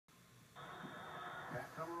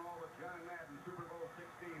Super Bowl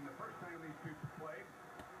 16, the first time these two played,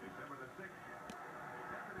 December the 6th.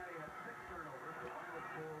 Cincinnati had 6 turnovers. The final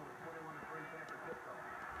score was 21-3 San Francisco.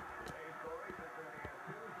 Today's story, Cincinnati has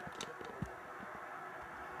 2, San Francisco 1.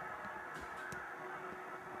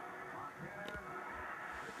 Montana,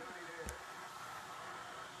 the Johnny Davis.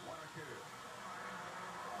 1 or 2.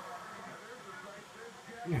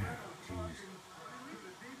 Yeah, jeez.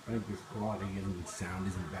 I think this quality and sound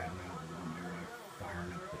isn't bad enough. They're like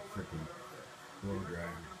firing up the freaking blow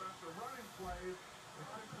dryer.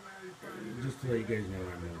 Just to let you guys know,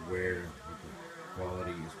 I'm aware that the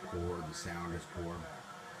quality is poor, the sound is poor.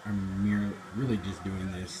 I'm really just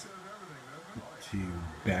doing this to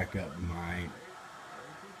back up my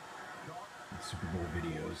Super Bowl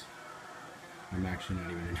videos. I'm actually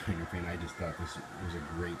not even a Niner fan. I just thought this was a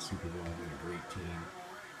great Super Bowl and a great team.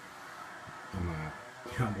 I'm a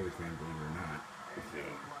Cowboys fan, believe it or not.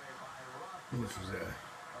 So this was a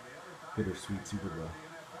bittersweet Super Bowl.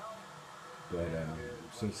 But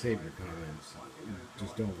so save your comments.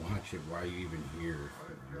 Just don't watch it. Why are you even here?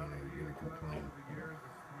 You know, you're gonna complain.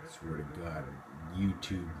 I swear to God,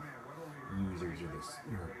 YouTube users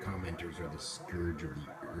or commenters are the scourge of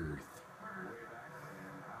the earth.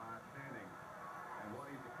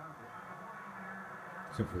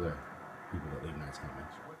 Except for the people that leave nice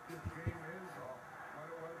comments.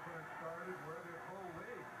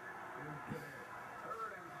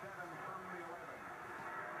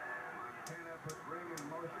 Put Ring in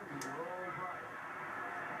motion, he rolls right.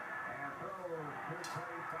 And throws. Good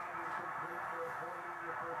play, foul incomplete for a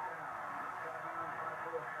 49er first down. Got him on by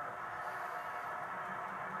Bo Harris.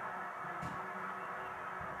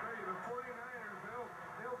 I'll tell you, the 49ers,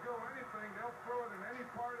 they'll go anything. They'll throw it in any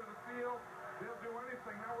part of the field. They'll do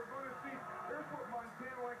anything. Now we're going to see, here's what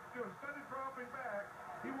Montana likes to do. Instead of dropping back,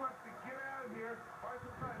 he wants to get out of here. By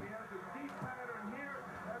some time, he has a deep pattern here.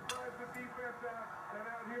 That drives the defense out. Then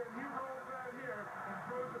out here, and he rolls out here and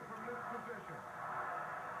throws it from this position.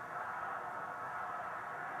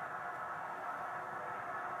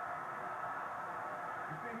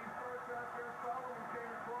 You see, he starts out there. Solomon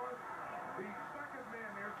came across. The second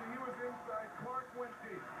man there, so he was inside. Clark went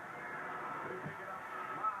deep. They pick it up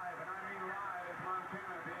live, and I mean live, as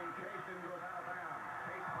Montana being chased and goes out of bounds.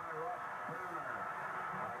 Chased by Ross Browner.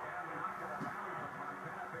 Again, knocked out of bounds, but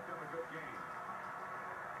Montana picked up a good game.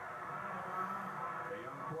 The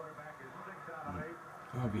young quarterback is 6 out of 8.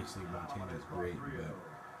 Obviously, Montana's great, but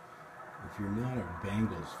if you're not a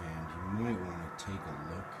Bengals fan, you might want to take a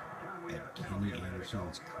look at Kenny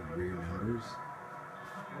Anderson's career numbers.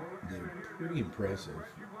 They're pretty impressive,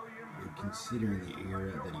 considering the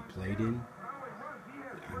era that he played in.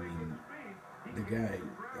 I mean, the guy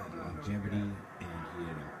had longevity, and he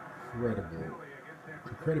had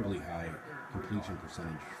incredibly high completion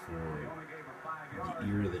percentage for the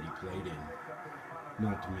era that he played in.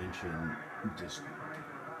 Not to mention, just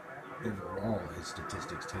overall, his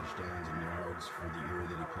statistics, touchdowns and yards for the era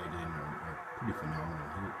that he played in are pretty phenomenal.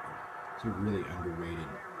 He's a really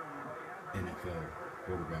underrated NFL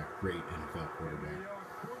quarterback, great NFL quarterback.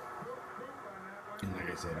 And like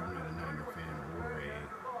I said, I'm not a Niner fan or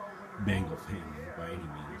a Bengal fan by any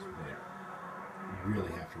means, but you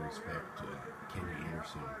really have to respect Kenny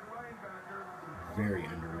Anderson. Very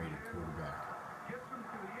underrated quarterback.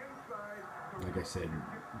 Like I said,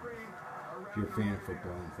 if you're a fan of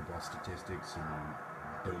football and football statistics and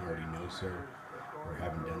don't already know so, or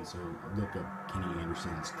haven't done so, look up Kenny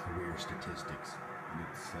Anderson's career statistics.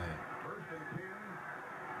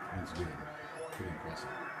 It's good. Pretty impressive.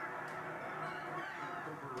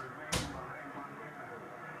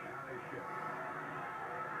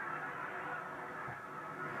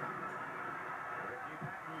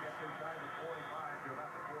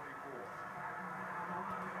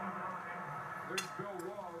 There's Bill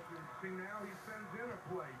Walsh, and see now he sends in a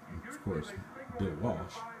play. Of course, Bill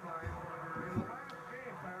Walsh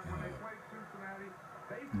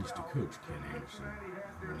used to coach Ken Anderson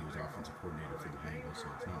when he was offensive coordinator for the Bengals, so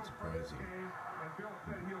it's not surprising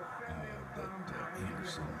that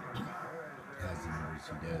Anderson has the numbers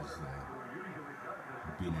he does,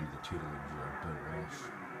 being under the tutelage of Bill Walsh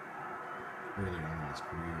early on in his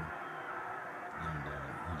career, and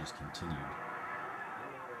he just continued.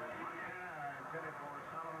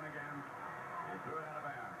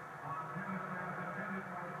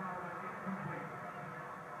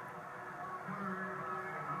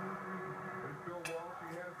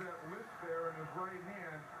 Right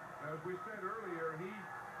hand. As we said earlier, he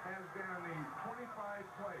has down the 25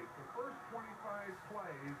 plays, the first 25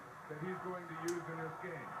 plays that he's going to use in this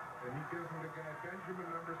game. And he gives them to guy Benjamin,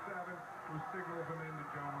 number 7, who signals them into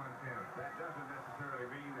Joe Montana. That doesn't necessarily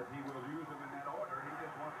mean that he will use them in that order. He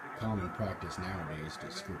just common practice nowadays to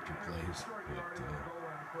Qrtr plays, but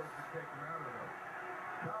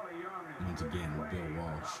once again, Bill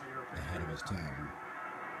Walsh ahead of his time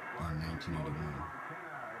in 1981.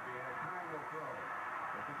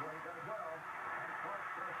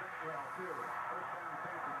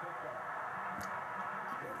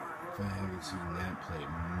 If I haven't seen that play a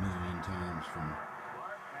million times from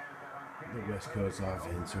the West Coast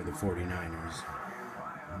offense or the 49ers,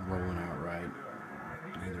 rolling out right,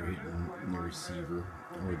 either hitting the receiver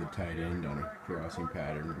or the tight end on a crossing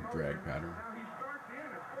pattern or drag pattern.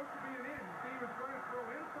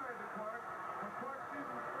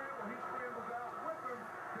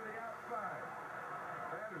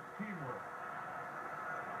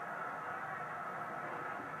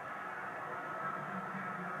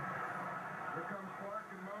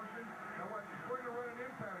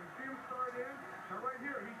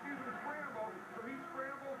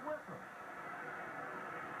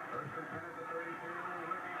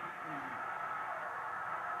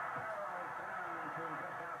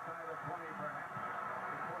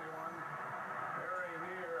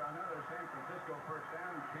 First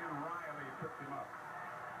down, Ken Riley picked him up.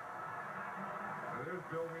 Now there's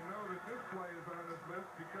Bill. We know that this play is on his list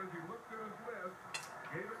because he looked at his list,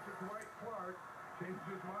 gave it to Qrtr, changed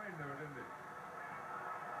his mind though, didn't he?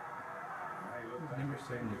 Number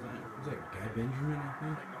 7 is that? Was that Guy Benjamin, I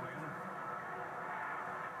think?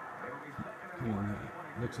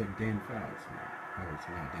 Looks like Dan Fouts. Oh, it's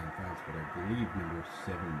not Dan Fouts, but I believe number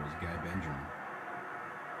 7 was Guy Benjamin.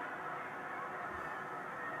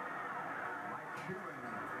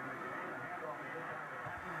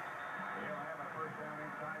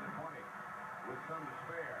 Some to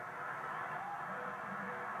spare.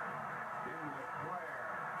 In the Claire,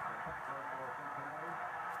 the tackler for Cincinnati.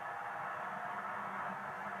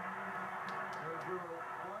 As we were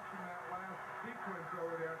watching that last sequence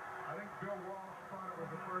over there, I think Bill Walsh thought it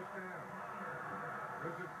was a first down.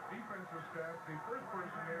 There's a defensive staff. The first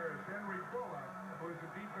person there is Henry Bullock, who is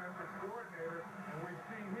the defensive coordinator, and we've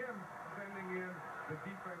seen him sending in the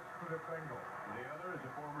defense for the Bengals. The other is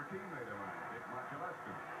a former teammate of mine, Dick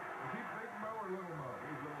Machulescu. Is he Big Mo or Little Mo?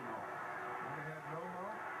 He's Little Mo. And they had No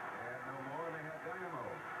Mo? They had No Mo and they had Dynamo.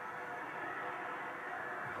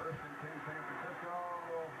 First and 10, San Francisco.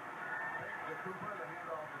 Takes the Cooper, the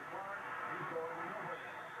handoff to Clark. He's going nowhere.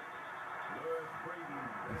 Lewis Breeden.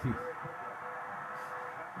 Very quickly.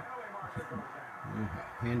 The penalty marker goes down.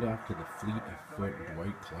 Handoff to the fleet of foot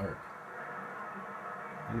Dwight Clark.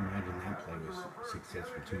 I can imagine that play was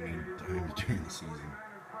successful too many times during the season.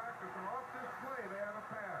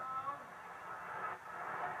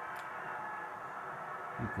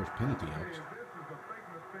 And of course, penalty helps. This is a big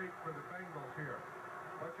mistake for the Bengals here.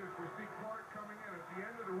 Watch this, we see Clark coming in at the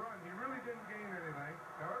end of the run. He really didn't gain anything.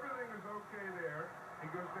 Now everything is okay there.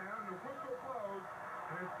 He goes down, the whistle blows,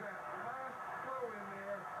 and it's that last throw in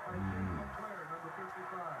there by Jim Sinclair, number 55.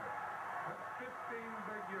 That's 15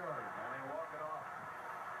 big yards. And they walk it off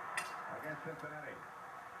against Cincinnati.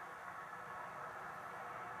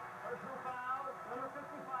 Personal foul, number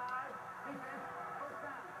 55, defense.